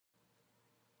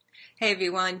Hey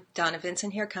everyone, Donna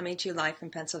Vincent here coming to you live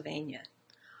from Pennsylvania.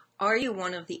 Are you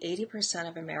one of the 80%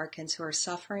 of Americans who are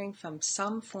suffering from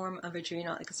some form of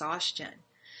adrenal exhaustion?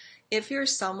 If you're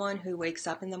someone who wakes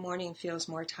up in the morning and feels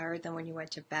more tired than when you went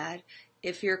to bed,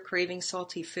 if you're craving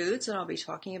salty foods, and I'll be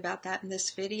talking about that in this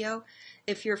video,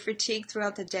 if you're fatigued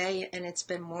throughout the day and it's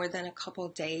been more than a couple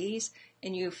days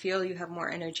and you feel you have more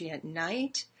energy at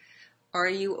night, are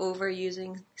you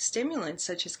overusing stimulants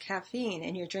such as caffeine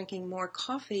and you're drinking more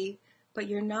coffee but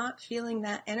you're not feeling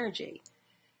that energy?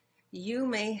 You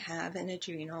may have an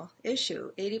adrenal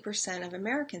issue. 80% of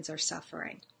Americans are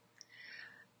suffering.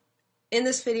 In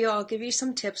this video, I'll give you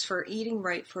some tips for eating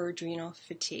right for adrenal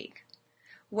fatigue.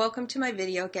 Welcome to my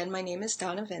video. Again, my name is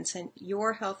Donna Vincent,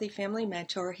 your healthy family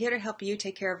mentor, here to help you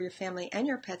take care of your family and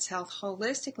your pet's health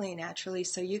holistically and naturally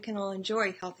so you can all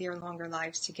enjoy healthier, longer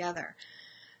lives together.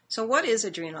 So what is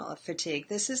adrenal fatigue?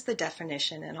 This is the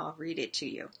definition, and I'll read it to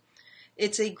you.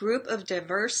 It's a group of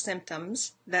diverse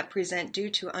symptoms that present due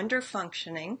to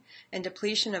underfunctioning and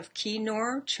depletion of key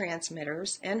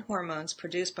neurotransmitters and hormones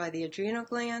produced by the adrenal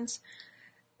glands,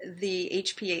 the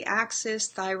HPA axis,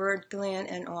 thyroid gland,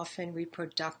 and often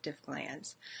reproductive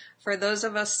glands. For those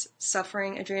of us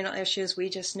suffering adrenal issues, we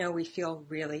just know we feel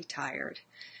really tired.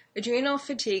 Adrenal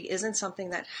fatigue isn't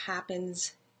something that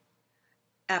happens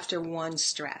after one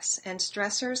stress. And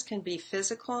stressors can be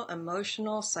physical,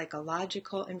 emotional,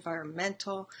 psychological,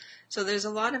 environmental. So there's a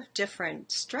lot of different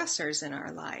stressors in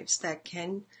our lives that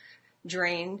can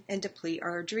drain and deplete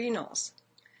our adrenals.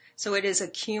 So it is a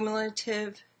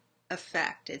cumulative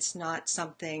effect. It's not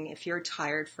something if you're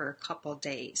tired for a couple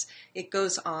days. It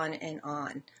goes on and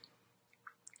on.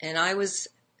 And I was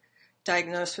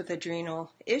diagnosed with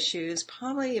adrenal issues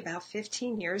probably about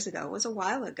 15 years ago. It was a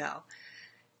while ago.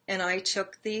 And I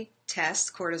took the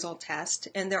test, cortisol test,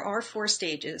 and there are 4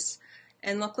 stages.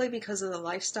 And luckily, because of the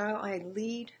lifestyle I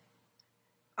lead,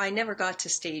 I never got to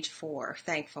stage 4,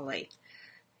 thankfully,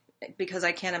 because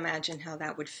I can't imagine how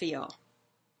that would feel.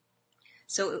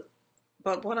 So,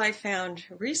 but what I found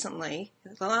recently,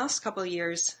 the last couple of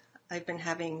years, I've been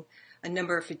having a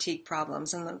number of fatigue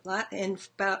problems. And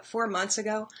about 4 months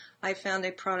ago, I found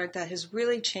a product that has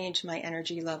really changed my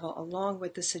energy level, along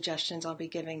with the suggestions I'll be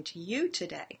giving to you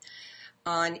today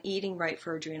on eating right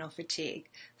for adrenal fatigue.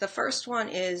 The first one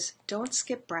is don't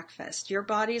skip breakfast. Your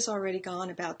body's already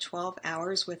gone about 12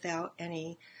 hours without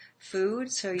any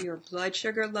food, so your blood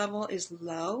sugar level is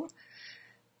low,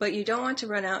 but you don't want to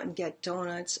run out and get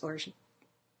donuts or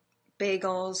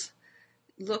bagels.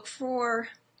 Look for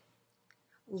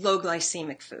low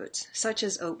glycemic foods, such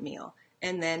as oatmeal,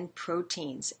 and then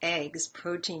proteins, eggs,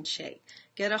 protein shake.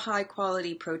 Get a high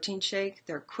quality protein shake.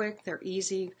 They're quick, they're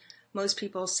easy. Most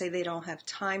people say they don't have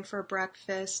time for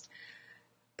breakfast,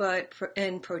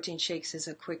 and protein shakes is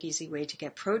a quick, easy way to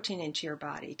get protein into your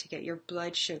body, to get your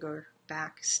blood sugar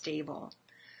back stable.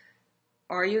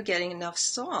 Are you getting enough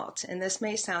salt? And this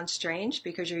may sound strange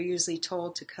because you're usually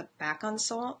told to cut back on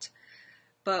salt.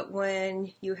 But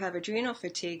when you have adrenal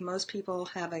fatigue, most people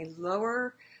have a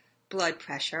lower blood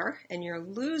pressure and you're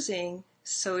losing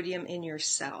sodium in your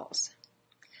cells.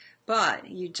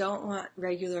 But you don't want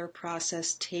regular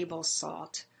processed table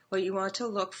salt. What you want to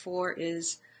look for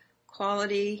is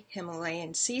quality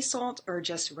Himalayan sea salt or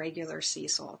just regular sea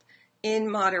salt in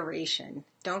moderation.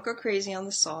 Don't go crazy on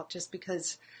the salt just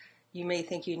because you may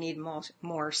think you need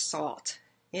more salt.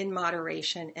 In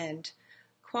moderation, and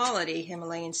quality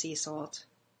Himalayan sea salt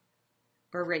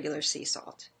or regular sea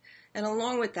salt. And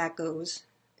along with that goes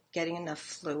getting enough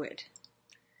fluid.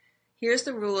 Here's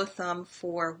the rule of thumb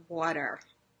for water.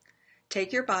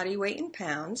 Take your body weight in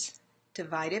pounds,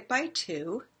 divide it by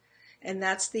 2, and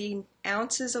that's the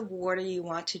ounces of water you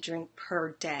want to drink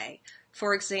per day.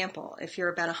 For example, if you're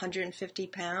about 150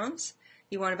 pounds,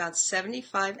 you want about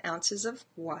 75 ounces of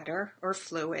water or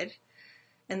fluid,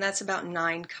 and that's about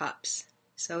 9 cups.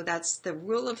 So that's the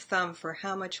rule of thumb for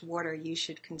how much water you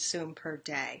should consume per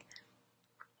day.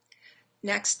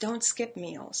 Next, don't skip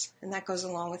meals, and that goes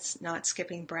along with not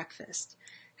skipping breakfast.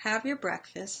 Have your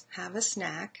breakfast, have a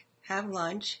snack, have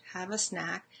lunch, have a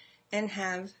snack, and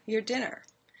have your dinner.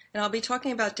 And I'll be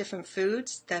talking about different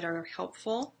foods that are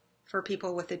helpful for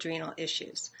people with adrenal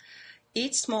issues.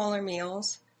 Eat smaller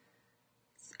meals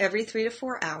every 3 to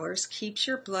 4 hours. Keeps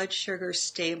your blood sugar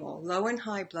stable. Low and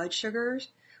high blood sugars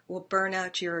will burn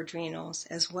out your adrenals,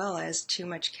 as well as too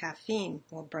much caffeine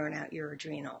will burn out your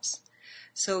adrenals.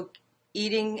 So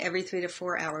eating every 3 to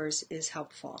 4 hours is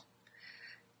helpful.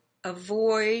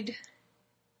 Avoid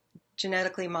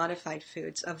genetically modified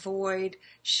foods. Avoid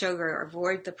sugar.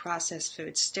 Avoid the processed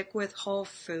foods. Stick with whole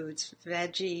foods,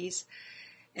 veggies,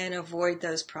 and avoid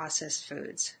those processed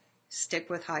foods. Stick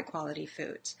with high quality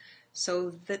foods.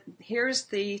 So here's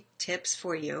the tips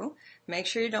for you. Make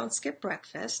sure you don't skip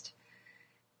breakfast.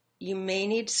 You may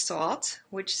need salt,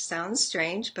 which sounds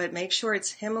strange, but make sure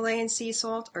it's Himalayan sea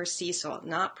salt or sea salt,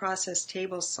 not processed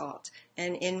table salt,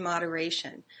 and in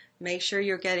moderation. Make sure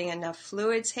you're getting enough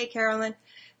fluids. Hey, Carolyn.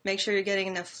 Make sure you're getting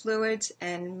enough fluids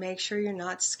and make sure you're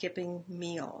not skipping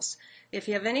meals. If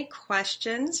you have any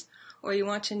questions or you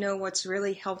want to know what's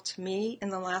really helped me in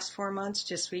the last 4 months,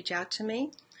 just reach out to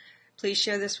me. Please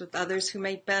share this with others who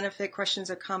may benefit.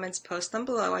 Questions or comments, post them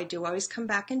below. I do always come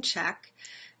back and check.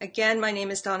 Again, my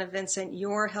name is Donna Vincent,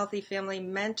 your Healthy Family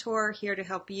Mentor, here to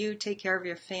help you take care of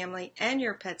your family and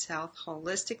your pet's health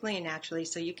holistically and naturally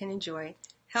so you can enjoy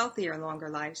healthier, longer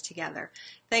lives together.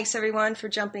 Thanks, everyone, for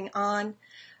jumping on.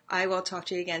 I will talk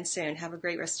to you again soon. Have a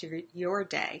great rest of your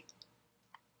day.